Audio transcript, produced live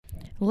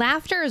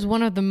Laughter is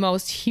one of the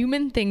most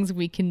human things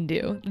we can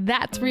do.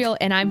 That's real,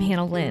 and I'm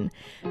Hannah Lynn.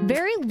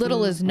 Very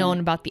little is known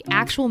about the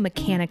actual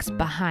mechanics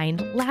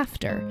behind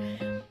laughter.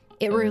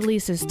 It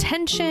releases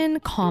tension,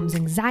 calms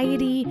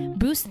anxiety,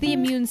 boosts the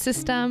immune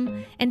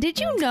system. And did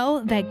you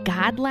know that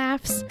God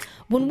laughs?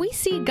 When we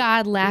see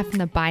God laugh in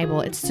the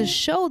Bible, it's to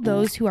show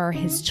those who are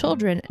his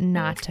children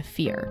not to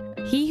fear.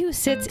 He who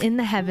sits in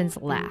the heavens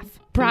laugh.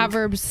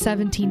 Proverbs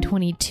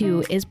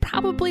 17:22 is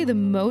probably the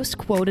most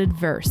quoted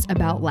verse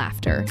about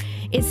laughter.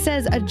 It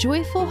says, "A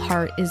joyful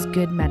heart is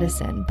good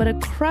medicine, but a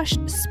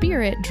crushed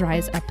spirit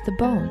dries up the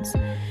bones."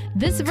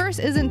 This verse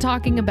isn't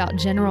talking about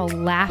general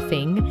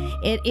laughing.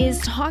 It is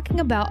talking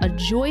about a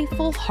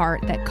joyful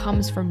heart that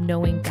comes from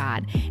knowing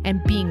God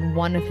and being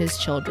one of his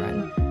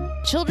children.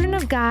 Children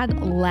of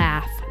God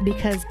laugh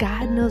because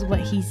God knows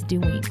what he's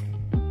doing.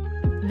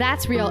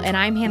 That's real, and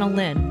I'm Hannah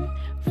Lynn.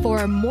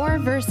 For more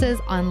verses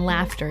on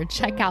laughter,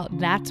 check out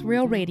That's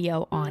Real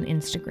Radio on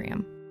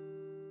Instagram.